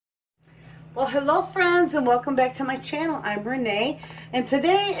Well, hello friends, and welcome back to my channel. I'm Renee, and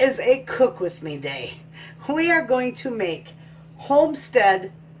today is a cook with me day. We are going to make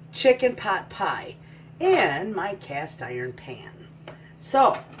Homestead chicken pot pie in my cast iron pan.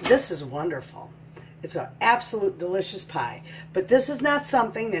 So this is wonderful. It's an absolute delicious pie, but this is not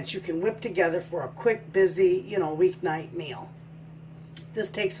something that you can whip together for a quick, busy, weeknight meal. This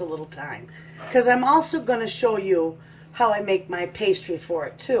takes a little time, because I'm also going to show you how I make my pastry for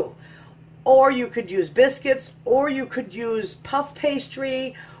it too. Or you could use biscuits, or you could use puff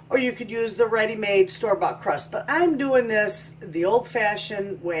pastry, or you could use the ready-made store-bought crust. But I'm doing this the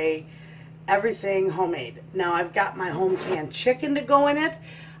old-fashioned way, everything homemade. Now I've got my home canned chicken to go in it.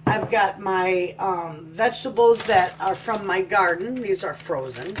 I've got my vegetables that are from my garden. These are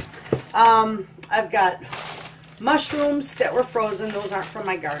frozen. I've got mushrooms that were frozen. Those aren't from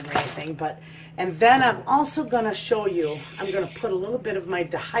my garden or anything, and then I'm also going to show you, I'm going to put a little bit of my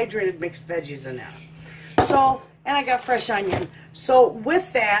dehydrated mixed veggies in there. So, and I got fresh onion. So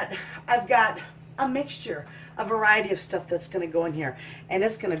with that, I've got a mixture, a variety of stuff that's going to go in here, and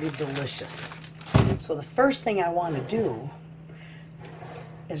it's going to be delicious. So the first thing I want to do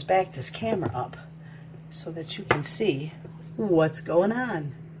is back this camera up so that you can see what's going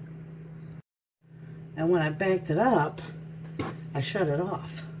on. And when I backed it up, I shut it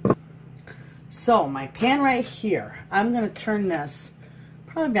off. So my pan right here, I'm going to turn this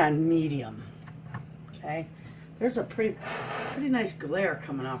probably on medium. Okay, there's a pretty nice glare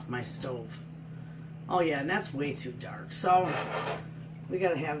coming off my stove. Oh yeah, and that's way too dark, so we got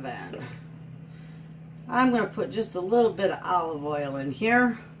to have that. I'm going to put just a little bit of olive oil in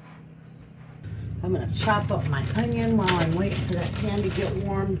here. I'm going to chop up my onion while I'm waiting for that pan to get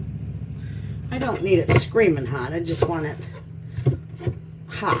warm. I don't need it screaming hot, I just want it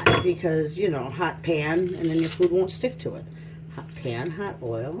hot because, hot pan, and then your food won't stick to it. Hot pan, hot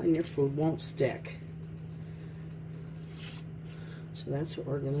oil, and your food won't stick. So that's what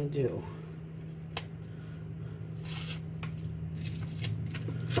we're going to do.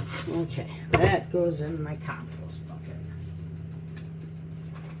 Okay, that goes in my compost bucket.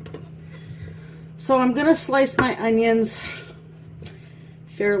 So I'm going to slice my onions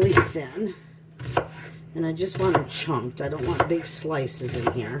fairly thin. And I just want them chunked. I don't want big slices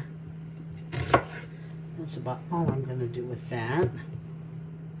in here. That's about all I'm going to do with that.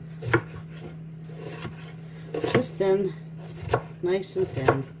 Just thin, nice and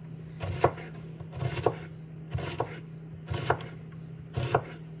thin.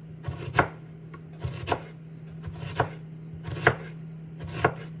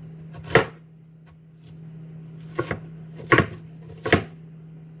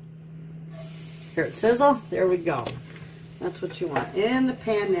 Here it sizzle, there we go. That's what you want. In the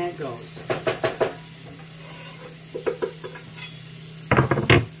pan that goes.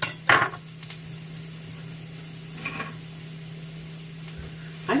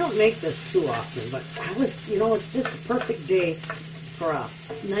 I don't make this too often, but it's just a perfect day for a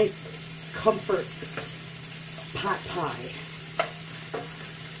nice comfort pot pie.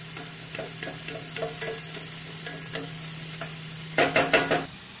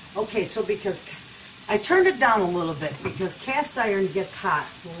 Okay, so because I turned it down a little bit because cast iron gets hot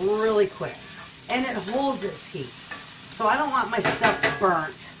really quick and it holds its heat. So I don't want my stuff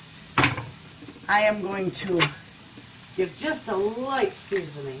burnt. I am going to give just a light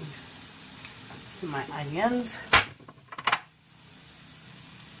seasoning to my onions. A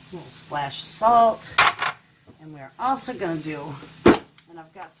little splash of salt. And we're also going to do, and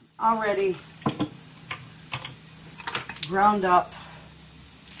I've got some already ground up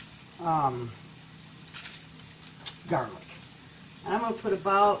garlic. And I'm going to put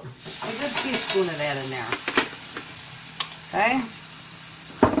about a good teaspoon of that in there. Okay?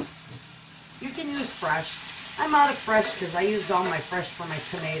 You can use fresh. I'm out of fresh because I used all my fresh for my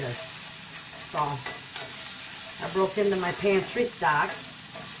tomatoes. So I broke into my pantry stock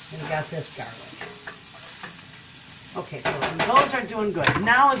and got this garlic. Okay, so those are doing good.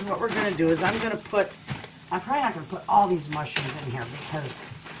 Now is what we're going to do is I'm probably not going to put all these mushrooms in here because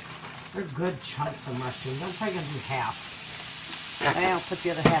they're good chunks of mushrooms. I'm probably going to do half. Okay, I'll put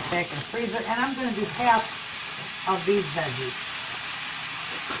the other half back in the freezer. And I'm going to do half of these veggies.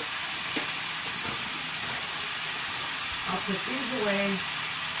 I'll put these away.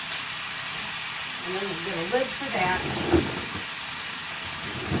 And then we'll get a lid for that.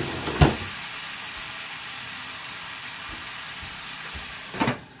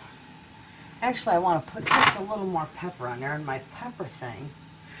 Actually, I want to put just a little more pepper on there. And my pepper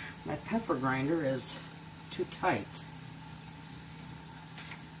grinder is too tight.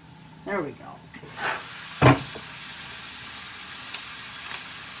 There we go.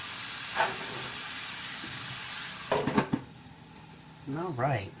 All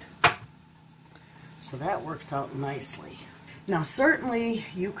right. So that works out nicely. Now certainly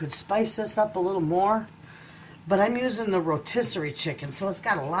you could spice this up a little more, but I'm using the rotisserie chicken, so it's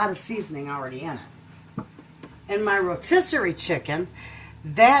got a lot of seasoning already in it. And my rotisserie chicken,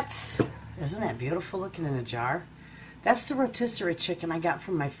 isn't that beautiful looking in a jar? That's the rotisserie chicken I got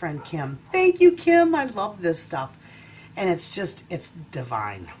from my friend Kim. Thank you, Kim. I love this stuff. And it's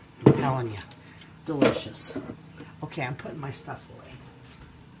divine. I'm telling you. Delicious. Okay, I'm putting my stuff away.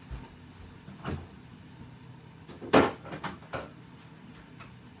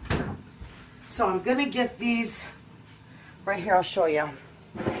 So I'm going to get these, right here, I'll show you.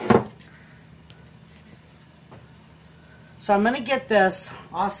 So I'm going to get this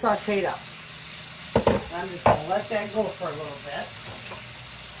all sauteed up. And I'm just going to let that go for a little bit.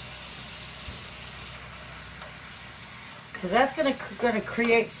 Because that's going to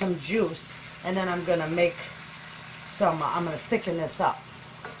create some juice. And then I'm going to make some, I'm going to thicken this up.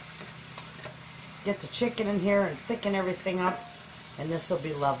 Get the chicken in here and thicken everything up. And this will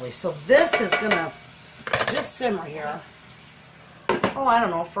be lovely. So this is going to just simmer here. Oh, I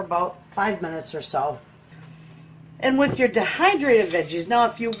don't know, for about 5 minutes or so. And with your dehydrated veggies, now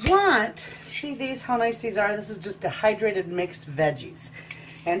if you want, see these, how nice these are? This is just dehydrated mixed veggies.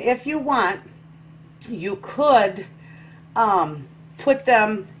 And if you want, you could put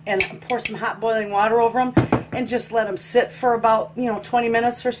them and pour some hot boiling water over them and just let them sit for about 20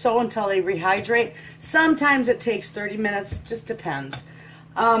 minutes or so until they rehydrate. Sometimes it takes 30 minutes, just depends.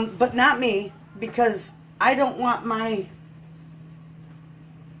 But not me, because I don't want my,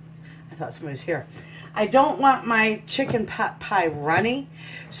 I thought somebody was here. I don't want my chicken pot pie runny,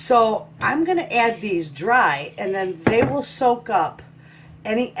 so I'm going to add these dry, and then they will soak up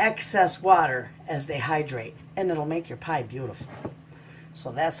any excess water as they hydrate, and it'll make your pie beautiful.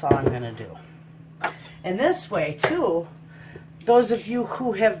 So that's all I'm going to do. And this way, too, those of you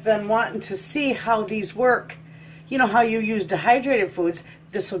who have been wanting to see how these work, how you use dehydrated foods,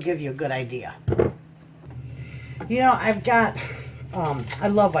 this will give you a good idea. I've got, I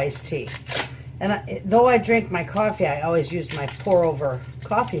love iced tea. And though I drink my coffee, I always use my pour-over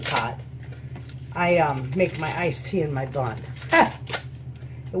coffee pot. I make my iced tea in my blend.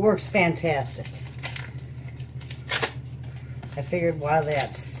 It works fantastic. I figured while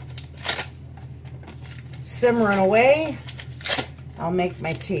that's simmering away, I'll make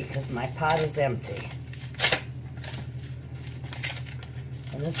my tea because my pot is empty.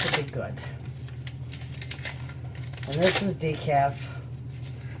 And this will be good. And this is decaf.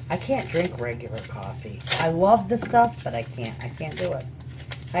 I can't drink regular coffee. I love the stuff, but I can't do it.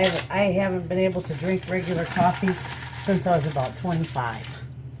 I haven't been able to drink regular coffee since I was about 25.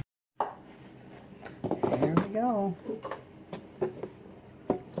 There we go.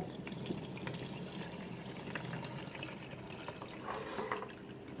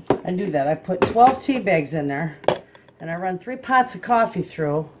 I do that. I put 12 tea bags in there, and I run 3 pots of coffee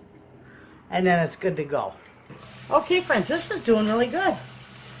through, and then it's good to go. Okay, friends, this is doing really good.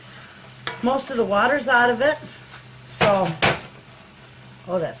 Most of the water's out of it, so,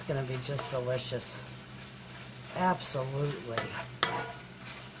 oh, that's going to be just delicious. Absolutely.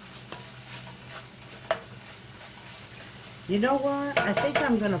 You know what? I think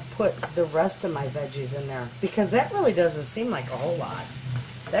I'm going to put the rest of my veggies in there, because that really doesn't seem like a whole lot.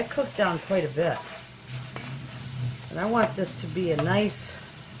 That cooked down quite a bit. And I want this to be a nice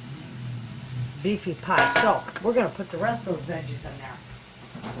beefy pie. So, we're going to put the rest of those veggies in there.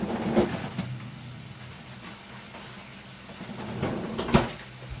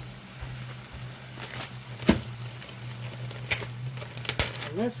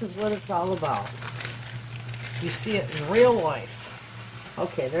 This is what it's all about. You see it in real life.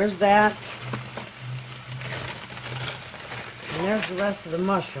 Okay, there's that. And there's the rest of the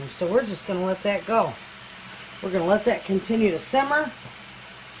mushrooms. So we're just going to let that go. We're going to let that continue to simmer.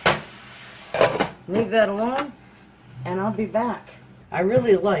 Leave that alone, and I'll be back. I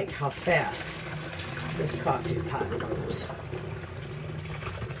really like how fast this coffee pot goes.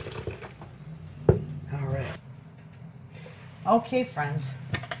 All right. Okay, friends.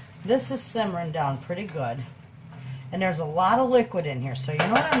 This is simmering down pretty good. And there's a lot of liquid in here. So you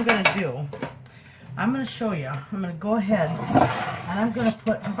know what I'm going to do? I'm going to show you. I'm going to go ahead and I'm going to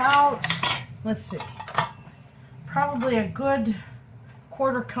put about, let's see, probably a good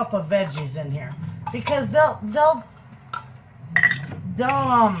 1/4 cup of veggies in here. Because they'll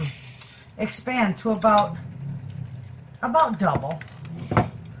expand to about double.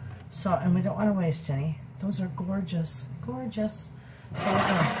 So, and we don't want to waste any. Those are gorgeous, gorgeous. So we're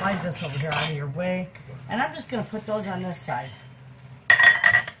going to slide this over here out of your way. And I'm just going to put those on this side.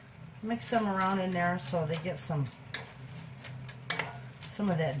 Mix them around in there so they get some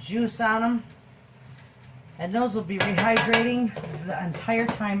of that juice on them. And those will be rehydrating the entire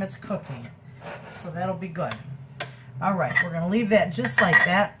time it's cooking. So that'll be good. All right, we're going to leave that just like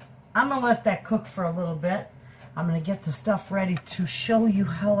that. I'm going to let that cook for a little bit. I'm going to get the stuff ready to show you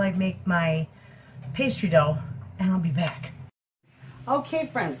how I make my pastry dough, and I'll be back. Okay,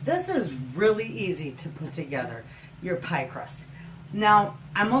 friends, this is really easy to put together, your pie crust. Now,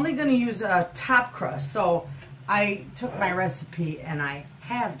 I'm only going to use a top crust, so I took my recipe and I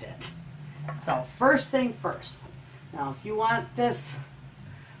halved it. So first thing first. Now, if you want this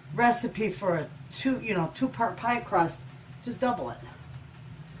recipe for a two-part pie crust, just double it.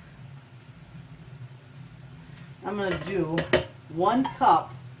 I'm going to do 1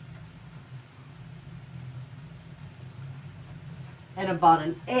 cup and about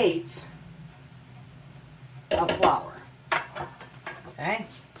 1/8 of flour. Okay?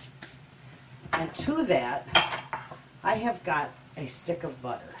 And to that, I have got a stick of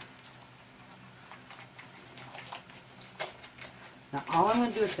butter. Now, all I'm going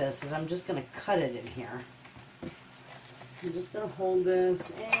to do with this is I'm just going to cut it in here. I'm just going to hold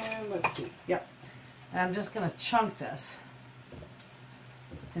this and let's see. Yep. And I'm just going to chunk this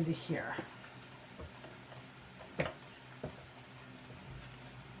into here.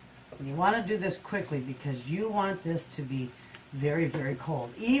 And you want to do this quickly because you want this to be very, very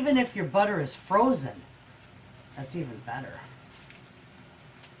cold. Even if your butter is frozen, that's even better.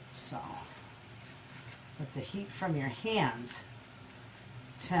 So, but the heat from your hands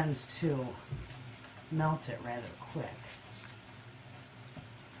tends to melt it rather quick.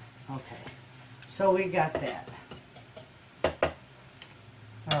 Okay, so we got that.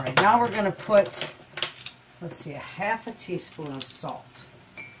 All right, now we're going to put, let's see, 1/2 teaspoon of salt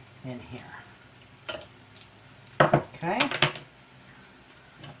in here. Okay.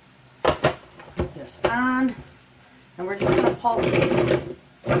 Put this on, and we're just going to pulse this.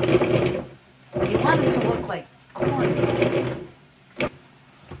 You want it to look like cornmeal.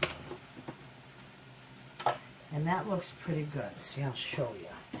 And that looks pretty good. See, I'll show you.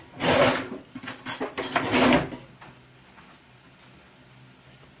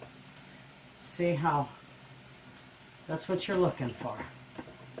 See how that's what you're looking for.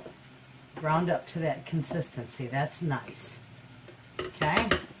 Round up to that consistency. That's nice. Okay?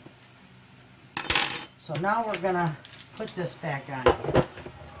 So now we're going to put this back on here.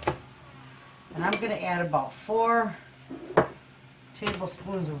 And I'm going to add about 4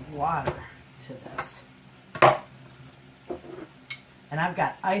 tablespoons of water to this. And I've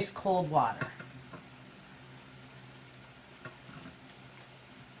got ice cold water.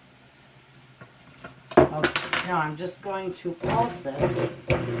 Okay, now I'm just going to pulse this.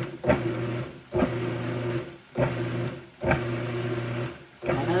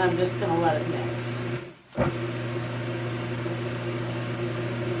 And then I'm just going to let it mix.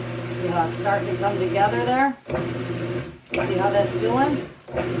 See how it's starting to come together there? See how that's doing?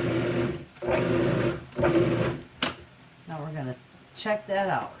 Now we're going to check that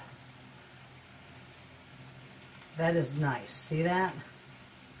out. That is nice. See that?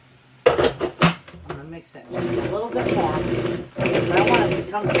 I'm going to mix that just a little bit more because I want it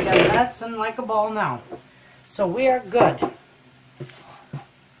to come together. That's in like a ball now. So we are good.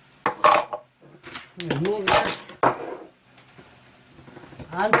 Remove this.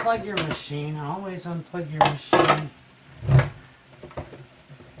 Unplug your machine. Always unplug your machine.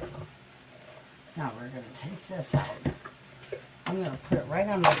 Now we're going to take this out. I'm going to put it right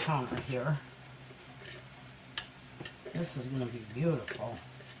on my counter here. This is going to be beautiful.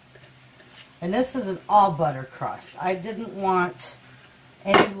 And this is an all butter crust. I didn't want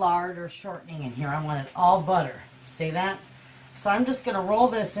any lard or shortening in here. I wanted all butter. See that? So I'm just going to roll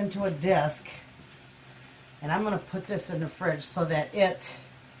this into a disc. And I'm going to put this in the fridge so that it,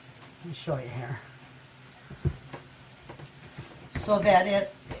 let me show you here, so that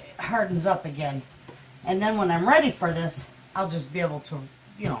it hardens up again. And then when I'm ready for this, I'll just be able to,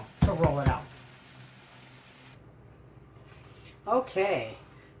 to roll it out. Okay,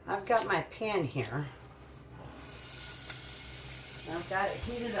 I've got my pan here. I've got it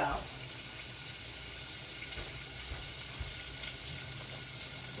heated up.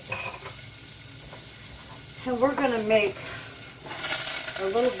 And we're going to make a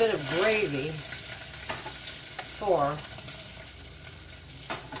little bit of gravy for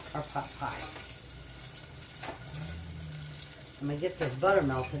our pot pie. I'm going to get this butter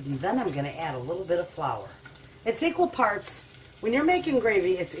melted, and then I'm going to add a little bit of flour. It's equal parts. When you're making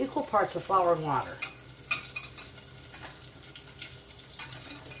gravy, it's equal parts of flour and water.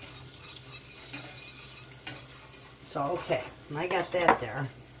 So, okay, I got that there.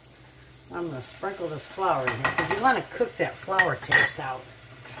 I'm going to sprinkle this flour in here because you want to cook that flour taste out.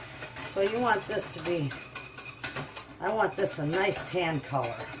 So you want this to be, I want this a nice tan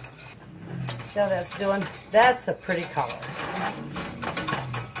color. See how that's doing? That's a pretty color.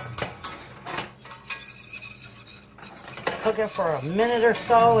 Cook it for a minute or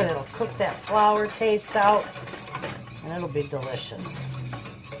so and it'll cook that flour taste out and it'll be delicious.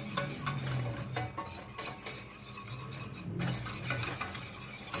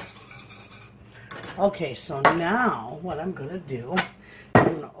 Okay, so now what I'm going to do is I'm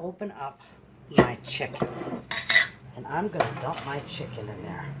going to open up my chicken. And I'm going to dump my chicken in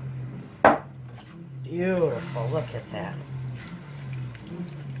there. Beautiful, look at that.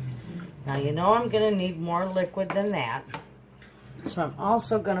 Now you know I'm going to need more liquid than that. So I'm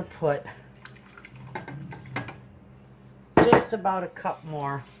also going to put just about a cup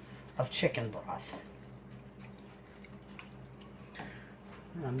more of chicken broth.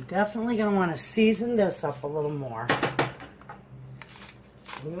 I'm definitely going to want to season this up a little more.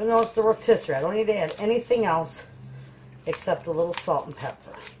 Even though it's the rotisserie, I don't need to add anything else except a little salt and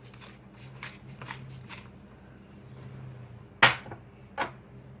pepper. I'm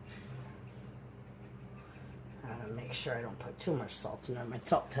going to make sure I don't put too much salt in there. My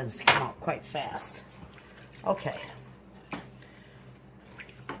salt tends to come out quite fast. Okay.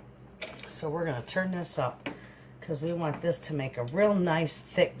 So we're going to turn this up, because we want this to make a real nice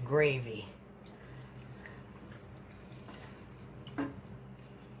thick gravy.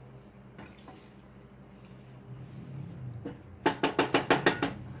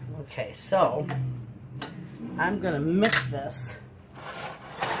 Okay, so I'm going to mix this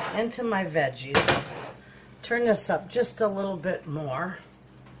into my veggies. Turn this up just a little bit more.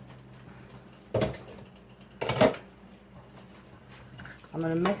 I'm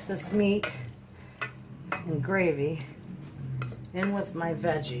going to mix this meat and gravy in with my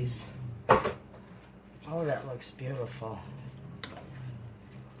veggies. Oh, that looks beautiful.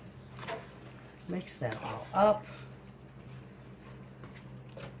 Mix that all up.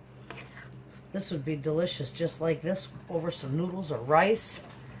 This would be delicious just like this over some noodles or rice,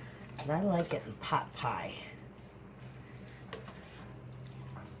 but I like it in pot pie.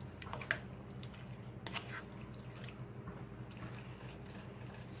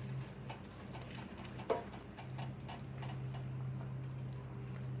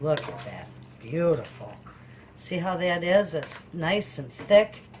 Look at that. Beautiful. See how that is? It's nice and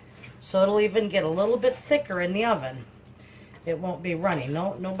thick. So it'll even get a little bit thicker in the oven. It won't be runny.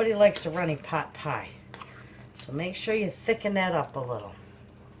 No, nobody likes a runny pot pie. So make sure you thicken that up a little.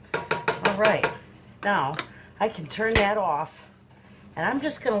 All right. Now, I can turn that off. And I'm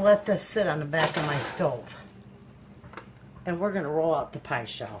just going to let this sit on the back of my stove. And we're going to roll out the pie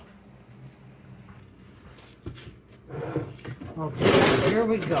shell. Okay, so here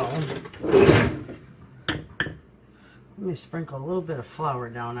we go. Let me sprinkle a little bit of flour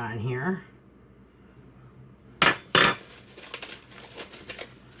down on here.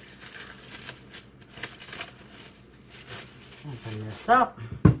 Open this up.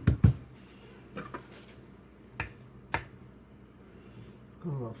 Put a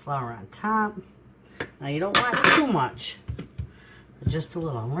little flour on top. Now you don't want too much, but just a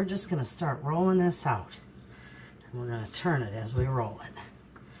little. And we're just going to start rolling this out. We're going to turn it as we roll it.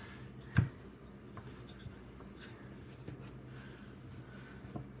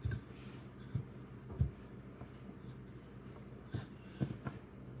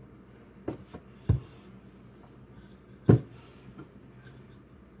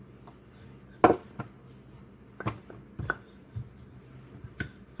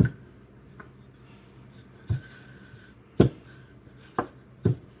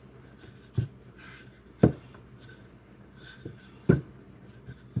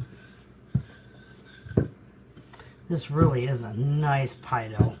 This really is a nice pie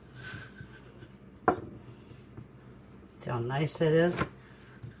dough. See how nice it is?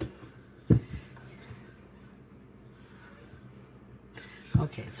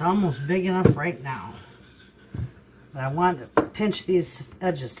 Okay, it's almost big enough right now. But I want to pinch these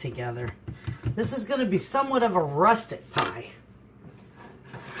edges together. This is going to be somewhat of a rustic pie.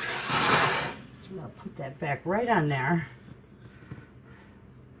 So I'm going to put that back right on there.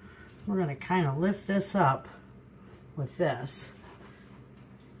 We're going to kind of lift this up with this.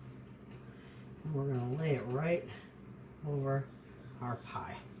 And we're going to lay it right over our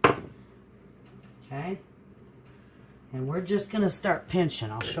pie. Okay? And we're just going to start pinching.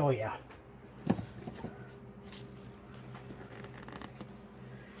 I'll show you.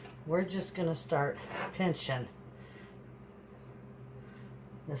 We're just going to start pinching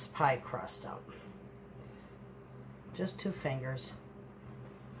this pie crust out. Just 2 fingers.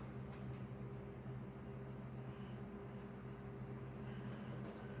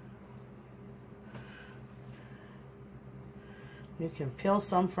 You can peel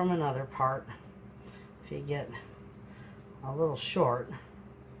some from another part if you get a little short.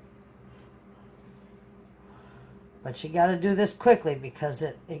 But you got to do this quickly because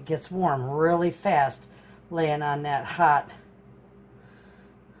it gets warm really fast laying on that hot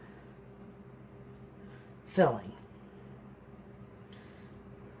filling.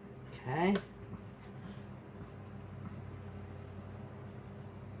 Okay.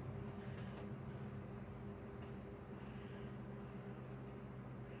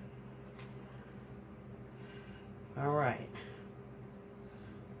 All right.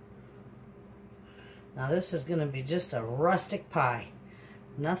 Now this is going to be just a rustic pie.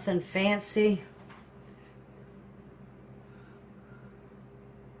 Nothing fancy.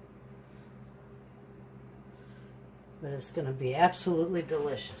 But it's going to be absolutely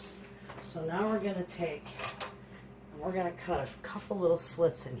delicious. So now we're going to take, and we're going to cut a couple little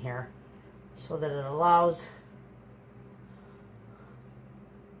slits in here so that it allows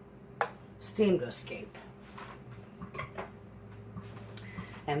steam to escape.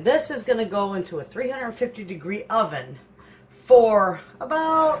 And this is going to go into a 350-degree oven for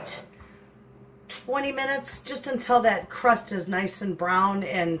about 20 minutes, just until that crust is nice and brown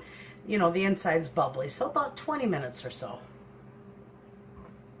and, you know, the inside's bubbly. So about 20 minutes or so.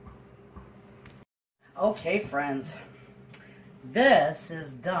 Okay, friends, this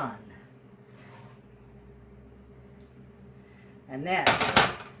is done. And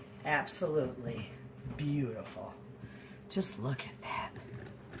that's absolutely beautiful. Just look at that.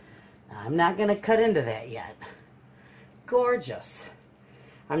 Now, I'm not going to cut into that yet. Gorgeous.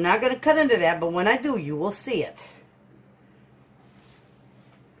 I'm not going to cut into that, but when I do, you will see it.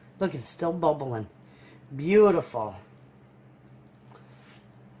 Look, it's still bubbling. Beautiful.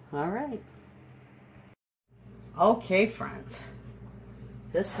 All right. Okay, friends.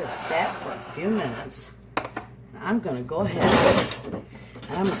 This has sat for a few minutes. I'm going to go ahead and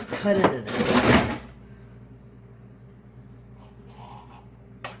I'm going to cut into this.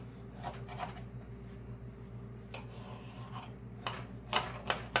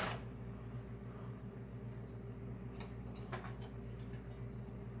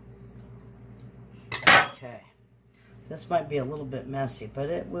 Okay. This might be a little bit messy, but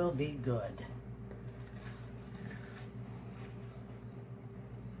it will be good.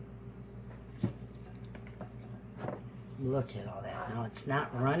 Look at all that. Now it's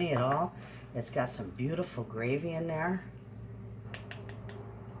not runny at all. It's got some beautiful gravy in there.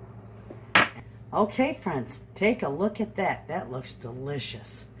 Okay, friends, take a look at that. That looks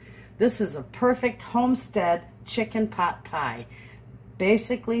delicious. This is a perfect homestead chicken pot pie,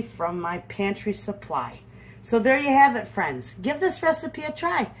 basically from my pantry supply. So there you have it, friends. Give this recipe a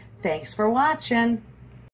try. Thanks for watching.